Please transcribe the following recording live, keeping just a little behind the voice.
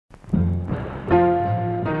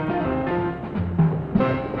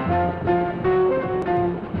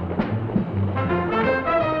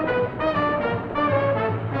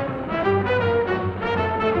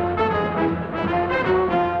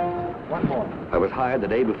I was hired the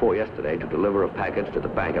day before yesterday to deliver a package to the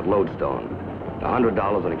bank at Lodestone.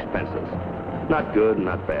 $100 in expenses. Not good,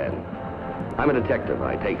 not bad. I'm a detective.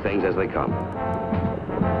 I take things as they come.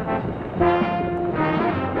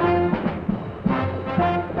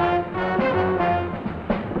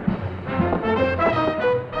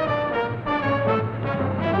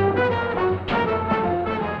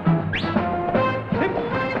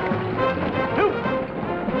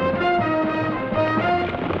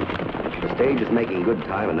 The stage is making good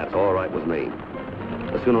time, and that's all right with me.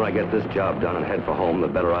 The sooner I get this job done and head for home, the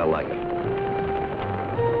better I like it.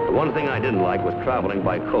 The one thing I didn't like was traveling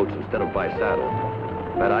by coach instead of by saddle.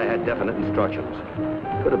 But I had definite instructions.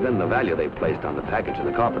 Could have been the value they placed on the package in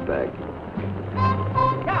the carpet bag.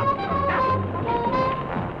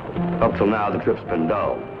 Up till now, the trip's been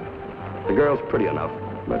dull. The girl's pretty enough,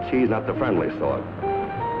 but she's not the friendly sort.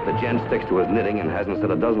 The gent sticks to his knitting and hasn't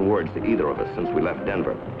said a dozen words to either of us since we left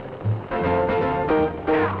Denver.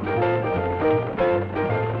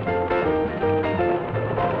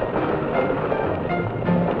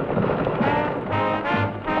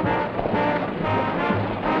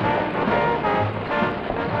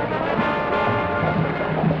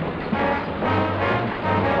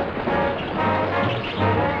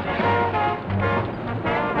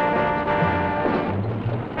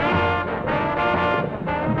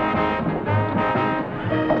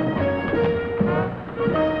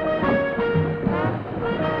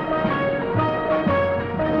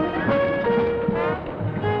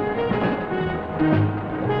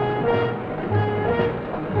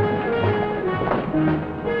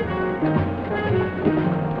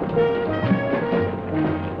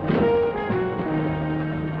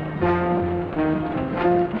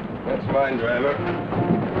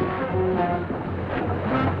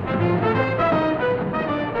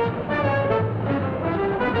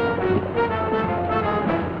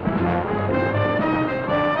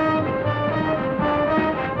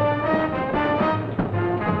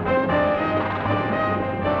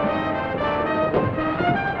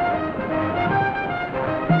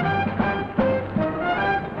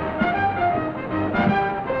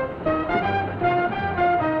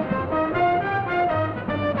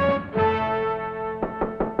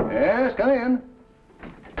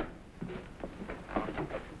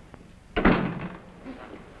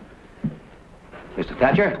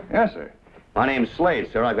 Thatcher? Yes, sir. My name's Slade,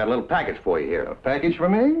 sir. I've got a little package for you here. A package for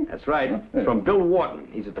me? That's right. It's from Bill Wharton.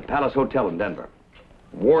 He's at the Palace Hotel in Denver.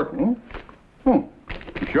 Wharton? You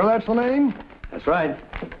sure that's the name? That's right.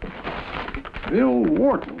 Bill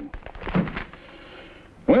Wharton.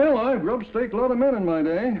 Well, I've grub-staked a lot of men in my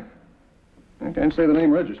day. I can't say the name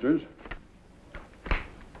registers.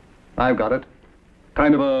 I've got it.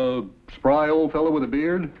 Kind of a spry old fellow with a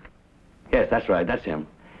beard? Yes, that's right. That's him.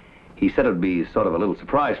 He said it would be sort of a little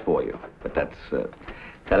surprise for you, but that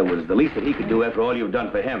it was the least that he could do after all you've done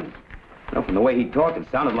for him. You know, from the way he talked, it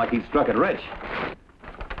sounded like he'd struck it rich.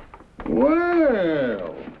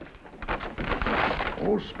 Well,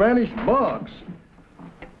 old Spanish box.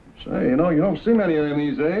 Say, you know, you don't see many of them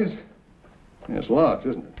these days. It's locked,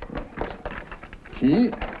 isn't it? Key?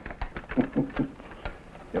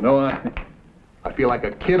 You know, I feel like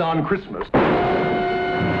a kid on Christmas.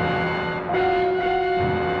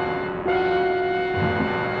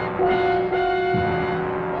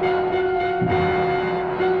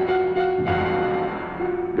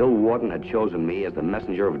 Wharton had chosen me as the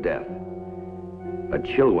messenger of death. A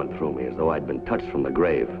chill went through me as though I'd been touched from the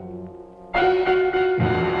grave.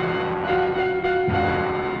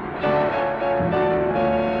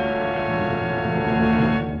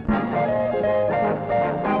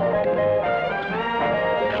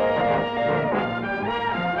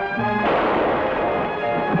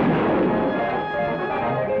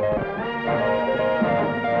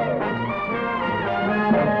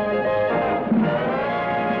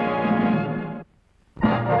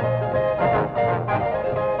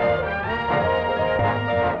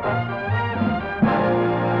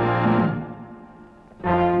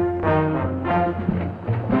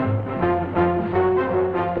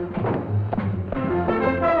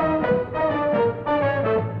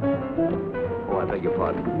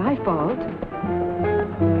 My fault.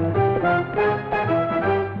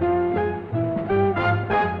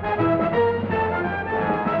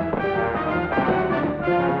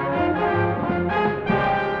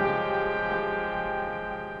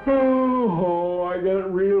 Oh, I get it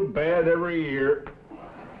real bad every year.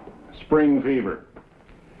 Spring fever.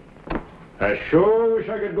 I sure wish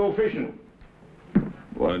I could go fishing.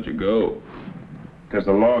 Why don't you go? Because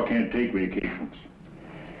the law can't take vacations.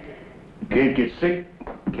 Can't get sick,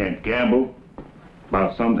 can't gamble.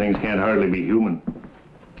 Well, some things can't hardly be human.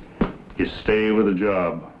 You stay with the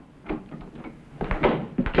job.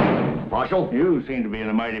 Marshal? You seem to be in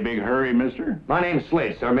a mighty big hurry, mister. My name's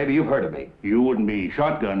Slade, sir. Maybe you've heard of me. You wouldn't be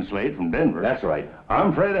Shotgun Slade from Denver. That's right.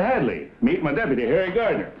 I'm Fred Hadley. Meet my deputy, Harry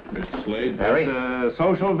Gardner. Mr. Slade? Harry? It's a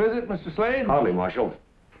social visit, Mr. Slade? Hardly, Marshal.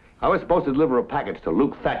 I was supposed to deliver a package to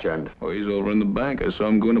Luke Thatcher, and Oh, he's over in the bank. I saw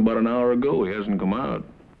him going about an hour ago. He hasn't come out.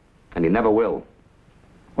 he never will.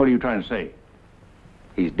 What are you trying to say?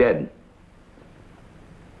 He's dead.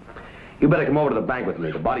 You better come over to the bank with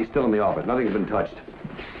me. The body's still in the office. Nothing's been touched.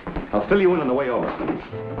 I'll fill you in on the way over.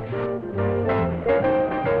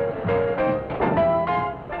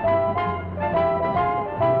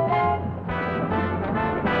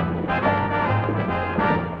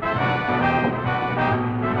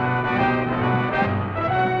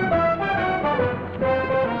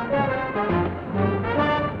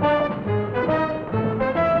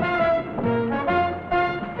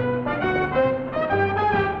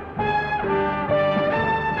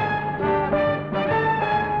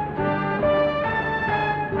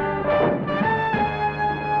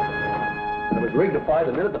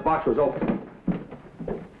 The minute the box was open.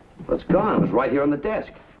 Well, it's gone. It was right here on the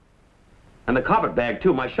desk. And the carpet bag,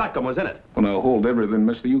 too. My shotgun was in it. Well, now, hold everything,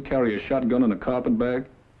 mister. You carry a shotgun in a carpet bag?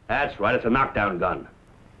 That's right. It's a knockdown gun.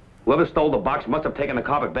 Whoever stole the box must have taken the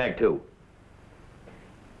carpet bag, too.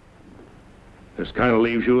 This kind of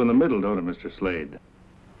leaves you in the middle, don't it, Mr. Slade?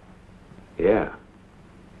 Yeah.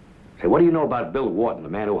 Say, what do you know about Bill Wharton, the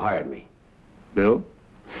man who hired me? Bill?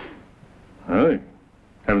 Oh,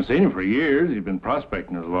 haven't seen him for years. He's been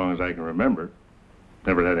prospecting as long as I can remember.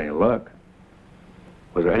 Never had any luck.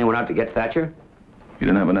 Was there anyone out to get Thatcher? You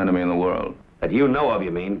didn't have an enemy in the world. That you know of,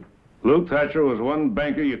 you mean? Luke Thatcher was one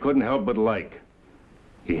banker you couldn't help but like.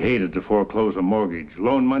 He hated to foreclose a mortgage,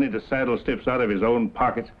 loan money to saddle stiffs out of his own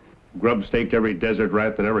pocket, grub-staked every desert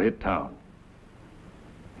rat that ever hit town.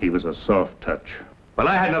 He was a soft touch. Well,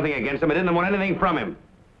 I had nothing against him. I didn't want anything from him.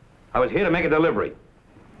 I was here to make a delivery.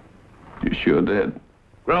 You sure did.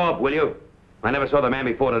 Grow up, will you? I never saw the man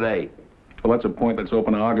before today. Well, that's a point that's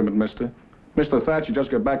open to argument, mister. Mr. Thatcher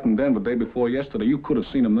just got back from Denver the day before yesterday. You could have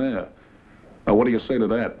seen him there. Now, what do you say to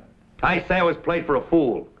that? I say I was played for a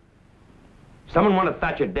fool. Someone wanted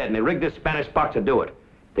Thatcher dead, and they rigged this Spanish box to do it.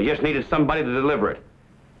 They just needed somebody to deliver it.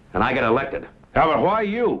 And I got elected. Yeah, but why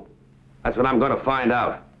you? That's what I'm going to find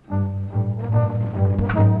out.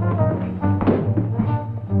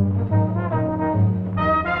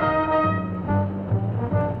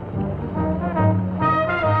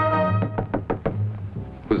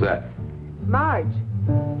 Who's that? Marge.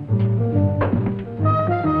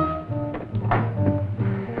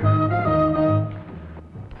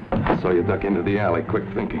 I saw you duck into the alley, quick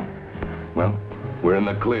thinking. Well, we're in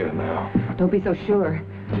the clear now. Don't be so sure.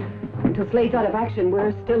 Until Slade's out of action,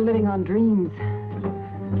 we're still living on dreams.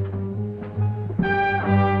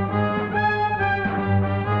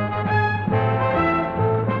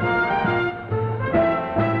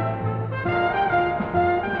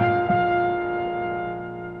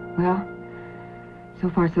 Well, so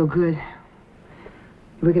far so good.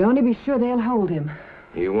 If we could only be sure they'll hold him.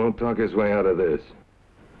 He won't talk his way out of this.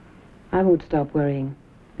 I won't stop worrying.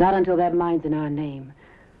 Not until that mine's in our name.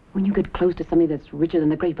 When you get close to something that's richer than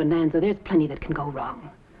the great bonanza, there's plenty that can go wrong.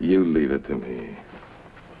 You leave it to me.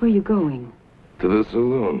 Where are you going? To the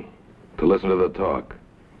saloon. To listen to the talk.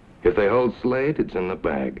 If they hold Slade, it's in the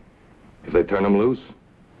bag. If they turn him loose,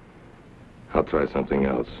 I'll try something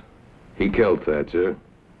else. He killed Thatcher,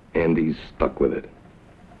 and he's stuck with it.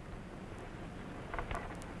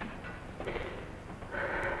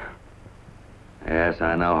 Yes,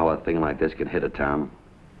 I know how a thing like this can hit a town.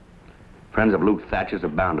 Friends of Luke Thatcher's are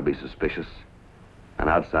bound to be suspicious. An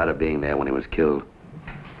outsider being there when he was killed.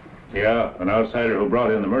 Yeah, an outsider who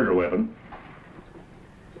brought in the murder weapon.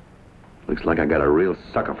 Looks like I got a real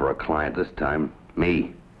sucker for a client this time.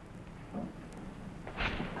 Me.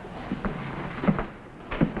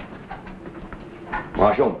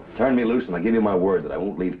 Marshal, turn me loose and I'll give you my word that I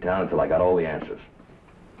won't leave town until I got all the answers.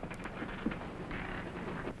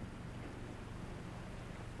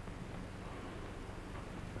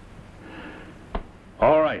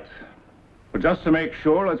 All right. But just to make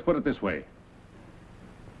sure, let's put it this way.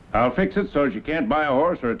 I'll fix it so that you can't buy a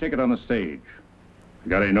horse or a ticket on the stage. If you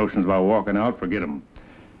got any notions about walking out, forget them.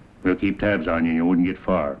 We'll keep tabs on you and you wouldn't get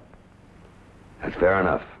far. That's fair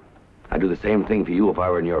enough. I'd do the same thing for you if I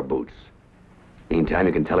were in your boots. Meantime,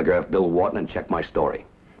 you can telegraph Bill Wharton and check my story.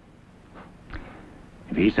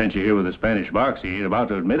 If he sent you here with a Spanish box, he ain't about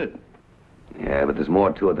to admit it. Yeah, but there's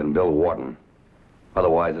more to it than Bill Wharton.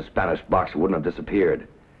 Otherwise, the Spanish box wouldn't have disappeared.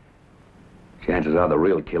 Chances are the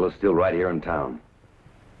real killer's still right here in town.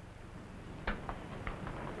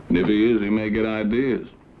 And if he is, he may get ideas.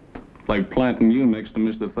 Like planting you next to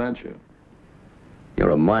Mr. Thatcher. You're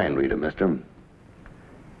a mind reader, mister.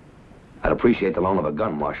 I'd appreciate the loan of a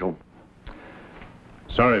gun, Marshal.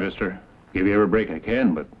 Sorry, mister. Give you every break I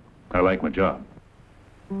can, but I like my job.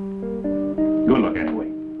 Good luck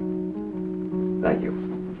anyway. Thank you.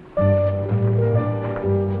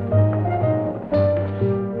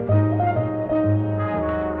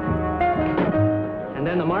 And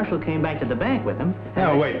then the marshal came back to the bank with him.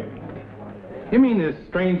 Now, wait a minute. You mean this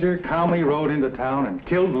stranger calmly rode into town and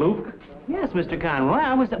killed Luke? Yes, Mr. Conroy.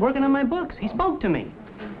 I was working on my books. He spoke to me.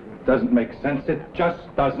 Doesn't make sense. It just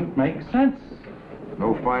doesn't make sense.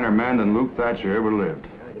 No finer man than Luke Thatcher ever lived.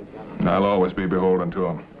 I'll always be beholden to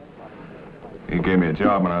him. He gave me a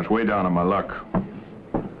job when I was way down on my luck.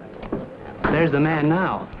 There's the man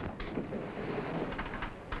now.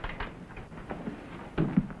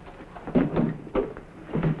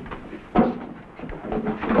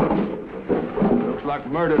 Looks like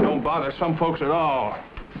murder don't bother some folks at all.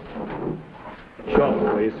 Show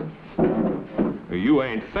me, please. You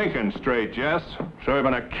ain't thinking straight, Jess.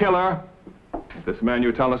 Serving a killer. This man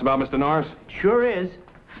you telling us about, Mr. Norris? Sure is.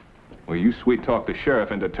 Well, you sweet-talked the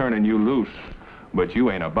sheriff into turning you loose. But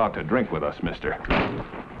you ain't about to drink with us, mister.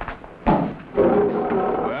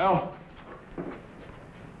 Well?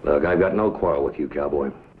 Look, I've got no quarrel with you,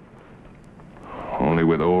 cowboy. Only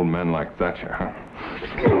with old men like Thatcher, huh?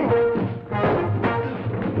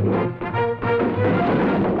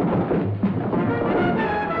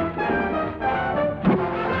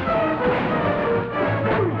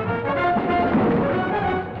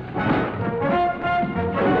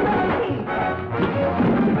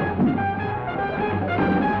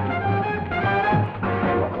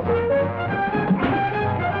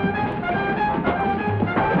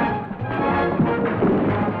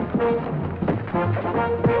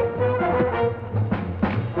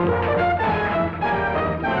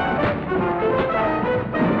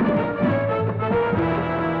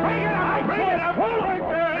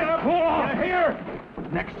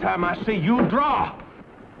 Time I see you draw.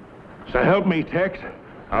 So help me, Tex.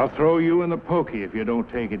 I'll throw you in the pokey if you don't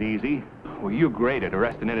take it easy. Well, you're great at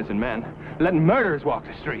arresting innocent men. Letting murderers walk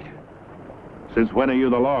the street. Since when are you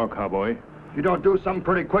the law, cowboy? If you don't do something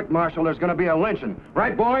pretty quick, Marshal, there's going to be a lynching.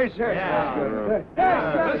 Right, boys? Listen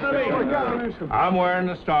to me. I'm wearing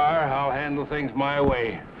the star. I'll handle things my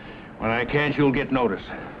way. When I can't, you'll get notice.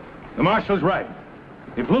 The marshal's right.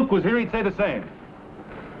 If Luke was here, he'd say the same.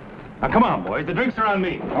 Now, come on, boys. The drinks are on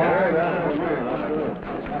me.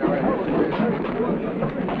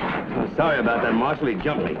 Sorry about that, Marshal. He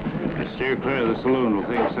jumped me. Steer clear of the saloon till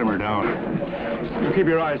things simmer down. You keep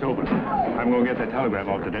your eyes open. I'm going to get that telegram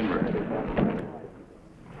off to Denver.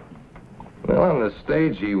 Well, on the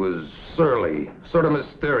stage, he was surly, sort of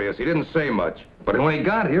mysterious. He didn't say much. But when he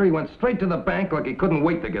got here, he went straight to the bank like he couldn't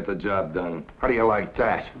wait to get the job done. How do you like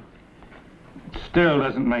that? Still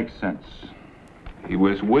doesn't make sense. He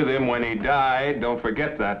was with him when he died. Don't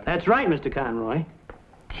forget that. That's right, Mr. Conroy.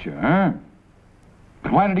 Sure.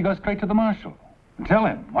 But why did he go straight to the marshal? Tell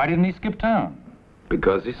him. Why didn't he skip town?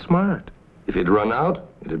 Because he's smart. If he'd run out,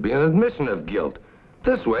 it'd be an admission of guilt.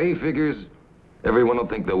 This way, he figures everyone will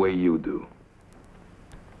think the way you do.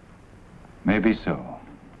 Maybe so.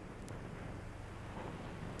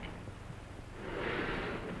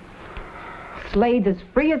 Slade's as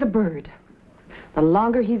free as a bird. The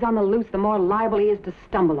longer he's on the loose, the more liable he is to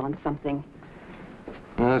stumble on something.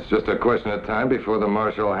 Well, it's just a question of time before the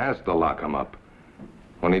marshal has to lock him up.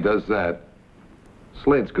 When he does that,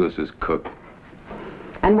 Slade's goose is cooked.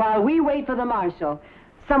 And while we wait for the marshal,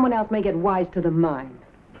 someone else may get wise to the mine.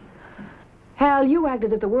 Hal, you act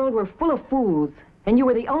as if the world were full of fools, and you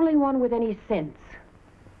were the only one with any sense.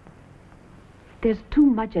 There's too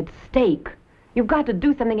much at stake. You've got to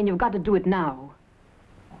do something, and you've got to do it now.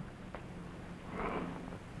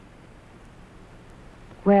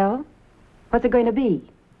 Well, what's it going to be?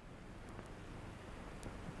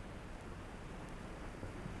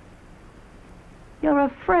 You're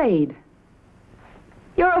afraid.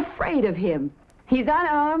 You're afraid of him. He's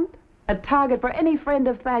unarmed, a target for any friend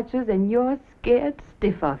of Thatcher's, and you're scared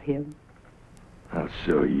stiff of him. I'll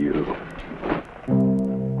show you.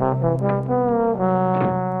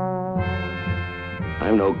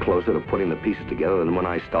 I'm no closer to putting the pieces together than when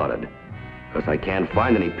I started. Because I can't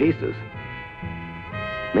find any pieces.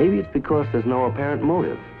 Maybe it's because there's no apparent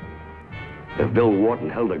motive. If Bill Wharton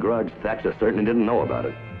held a grudge, Thatcher certainly didn't know about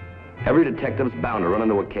it. Every detective's bound to run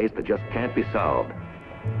into a case that just can't be solved.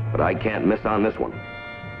 But I can't miss on this one.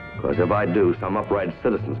 Because if I do, some upright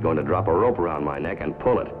citizen's going to drop a rope around my neck and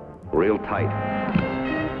pull it real tight.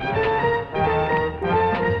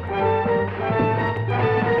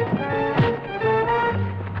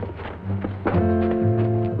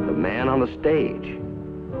 on the stage.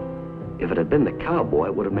 If it had been the cowboy,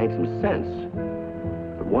 it would have made some sense.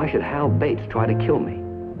 But why should Hal Bates try to kill me?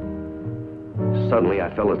 Suddenly,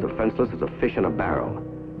 I felt as defenseless as a fish in a barrel.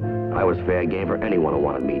 I was fair game for anyone who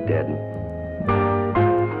wanted me dead.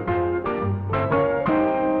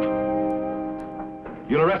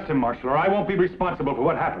 You'll arrest him, Marshal, or I won't be responsible for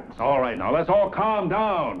what happens. All right, now, let's all calm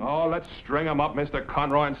down. Oh, let's string him up, Mr.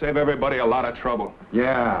 Conroy, and save everybody a lot of trouble.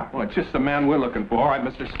 Yeah. Well, it's just the man we're looking for. All right,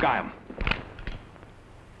 Mr. Sky'em.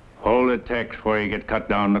 Hold it, Tex, before you get cut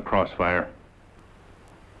down in the crossfire.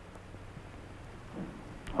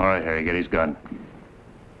 All right, Harry, get his gun.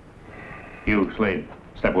 You, Slade,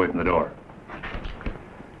 step away from the door.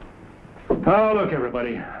 Oh, look,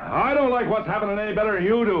 everybody. I don't like what's happening any better than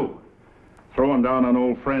you do. Throwing down on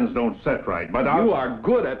old friends don't set right, but You are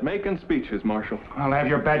good at making speeches, Marshal. I'll have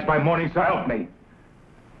your badge by morning, so help me.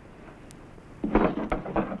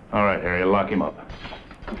 All right, Harry, lock him up.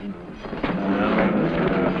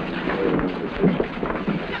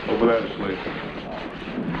 Over there, Slade.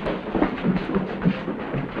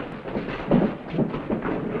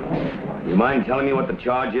 You mind telling me what the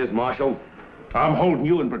charge is, Marshal? I'm holding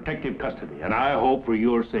you in protective custody, and I hope for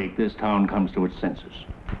your sake this town comes to its senses.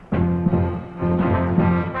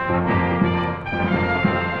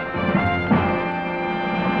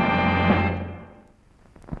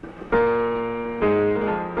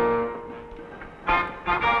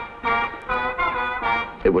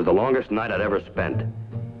 It was the longest night I'd ever spent.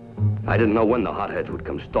 I didn't know when the hotheads would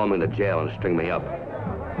come storming the jail and string me up.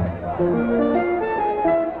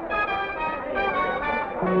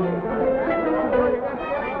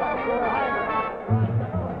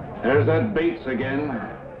 There's that Bates again,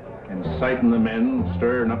 inciting the men,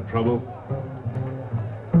 stirring up trouble.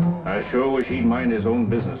 I sure wish he'd mind his own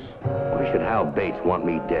business. Why should Hal Bates want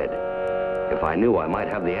me dead? If I knew, I might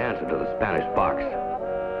have the answer to the Spanish box.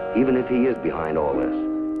 Even if he is behind all this,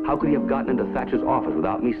 how could he have gotten into Thatcher's office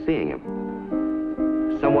without me seeing him?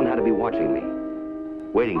 Someone had to be watching me,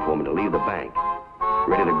 waiting for me to leave the bank,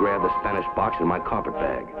 ready to grab the Spanish box in my carpet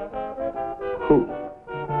bag. Who?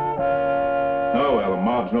 Oh, well, the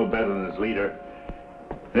mob's no better than its leader.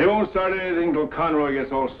 They won't start anything till Conroy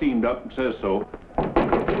gets all steamed up and says so.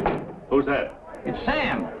 Who's that? It's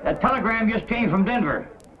Sam. That telegram just came from Denver.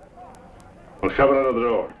 Well, shove it out of the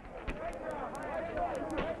door.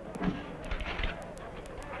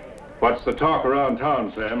 What's the talk around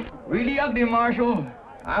town, Sam? Really ugly, Marshal.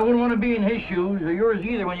 I wouldn't want to be in his shoes, or yours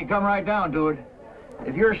either when you come right down to it.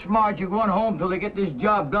 If you're smart, you're going home till they get this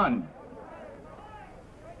job done.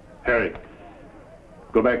 Harry,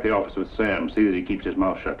 go back to the office with Sam. See that he keeps his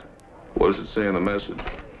mouth shut. What does it say in the message?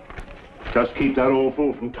 Just keep that old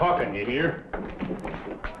fool from talking, you hear?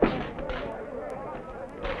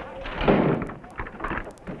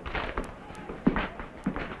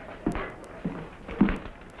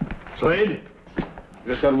 Slade,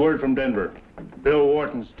 just got word from Denver. Bill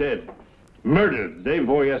Wharton's dead. Murdered the day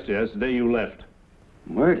before yesterday. That's the day you left.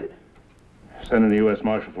 Murdered? Sending the U.S.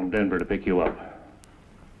 Marshal from Denver to pick you up.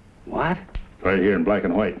 What? Right here in black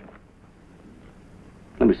and white.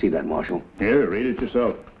 Let me see that, Marshal. Here, read it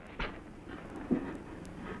yourself.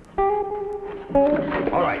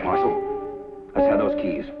 All right, Marshal. Let's have those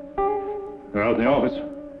keys. They're out in the office.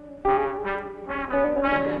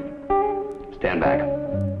 Stand back.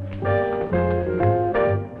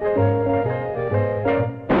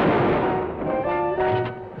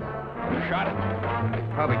 Shot him.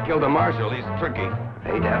 Probably killed the marshal. He's tricky. I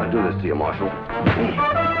hate to have to do this to you, Marshal.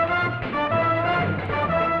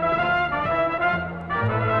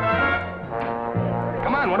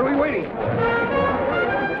 Come on, what are we waiting for?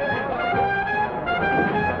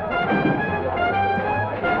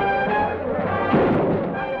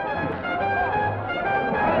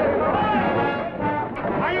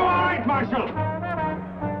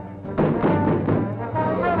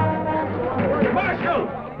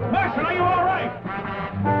 Marshal, are you all right?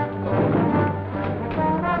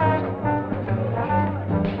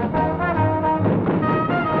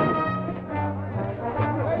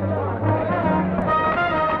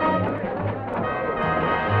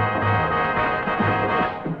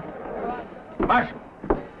 Marshal,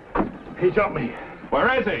 he jumped me.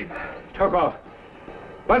 Where is he? Took off.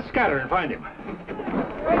 Let's scatter and find him.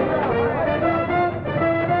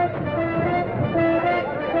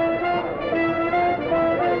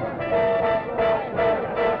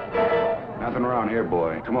 Nothing around here,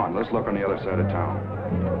 boy. Come on, let's look on the other side of town.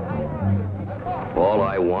 All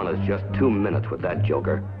I want is just 2 minutes with that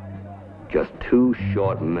joker. Just 2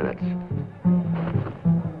 short minutes.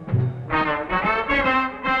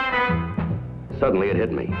 Suddenly it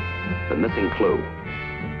hit me. The missing clue.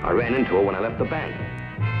 I ran into her when I left the bank.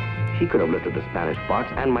 She could have lifted the Spanish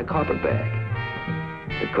box and my carpet bag.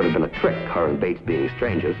 It could have been a trick, her and Bates being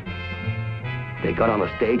strangers. They got on the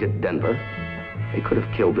stage at Denver. They could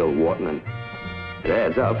have killed Bill Wharton, and it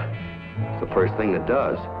adds up. It's the first thing that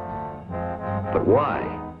does. But why?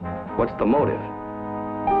 What's the motive?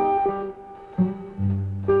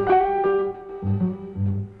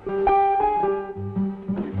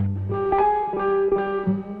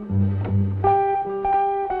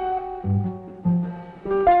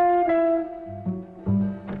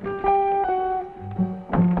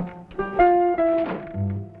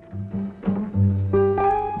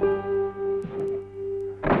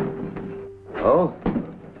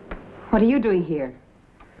 What are you doing here?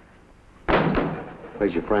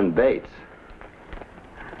 Where's your friend Bates?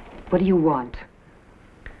 What do you want?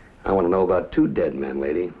 I want to know about 2 dead men,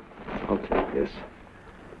 lady. I'll take this.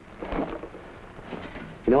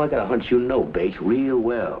 You know, I got a hunch you know Bates real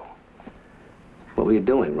well. What were you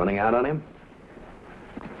doing, running out on him?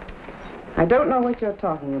 I don't know what you're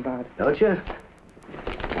talking about. Don't you?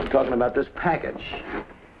 I'm talking about this package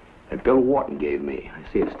that Bill Wharton gave me. I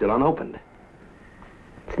see it's still unopened.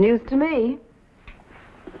 It's news to me.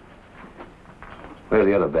 Where's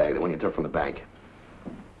the other bag, the one you took from the bank?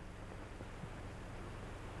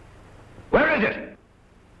 Where is it?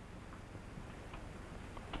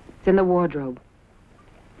 It's in the wardrobe.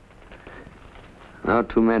 Now,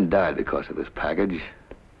 2 men died because of this package.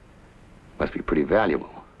 Must be pretty valuable.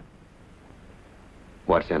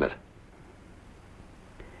 What's in it?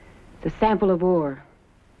 It's a sample of ore.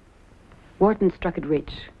 Wharton struck it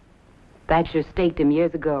rich. Thatcher staked him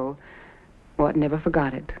years ago. Wharton never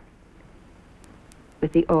forgot it.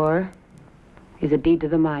 With the ore is a deed to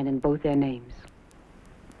the mine in both their names.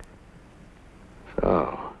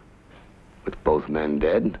 So, with both men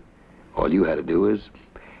dead, all you had to do is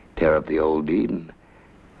tear up the old deed and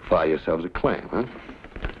file yourselves a claim, huh?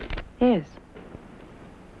 Yes.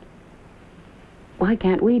 Why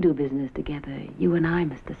can't we do business together, you and I,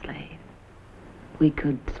 Mr. Slade? We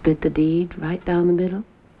could split the deed right down the middle.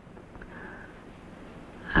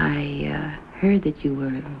 I heard that you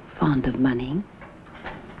were fond of money.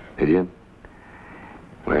 Did you?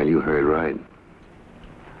 Well, you heard right.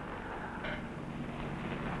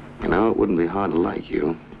 You know, it wouldn't be hard to like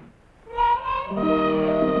you.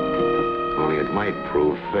 Only it might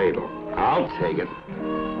prove fatal. I'll take it.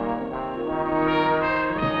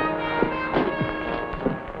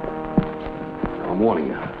 I'm warning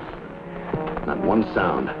you. Not one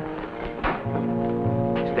sound.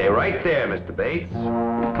 Stay right there, Mr. Bates.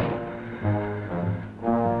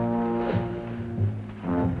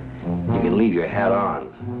 You can leave your hat on.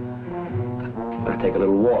 Better take a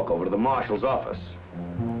little walk over to the marshal's office.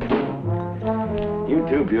 You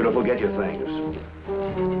two, beautiful, get your things.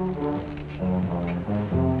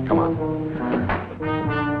 Come on.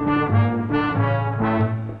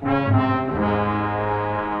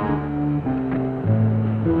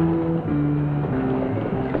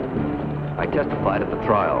 I testified at the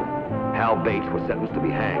trial. Hal Bates was sentenced to be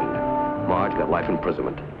hanged. Marge got life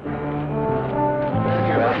imprisonment.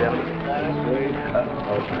 Well, gentlemen.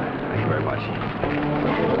 Thank you very much.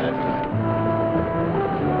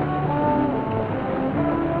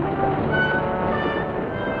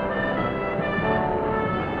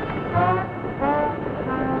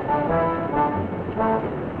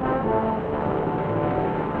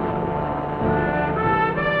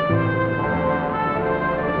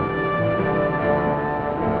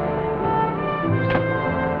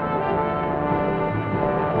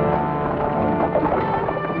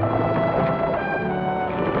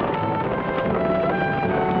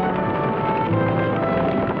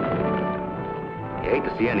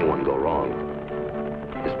 Anyone go wrong,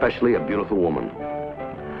 especially a beautiful woman.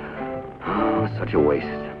 Oh, such a waste.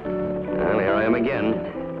 Well, here I am again.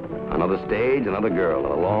 Another stage, another girl,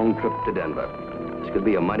 and a long trip to Denver. This could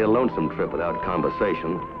be a mighty lonesome trip without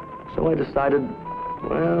conversation. So I decided,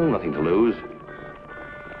 well, nothing to lose.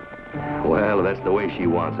 Well, that's the way she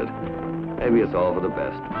wants it. Maybe it's all for the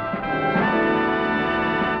best.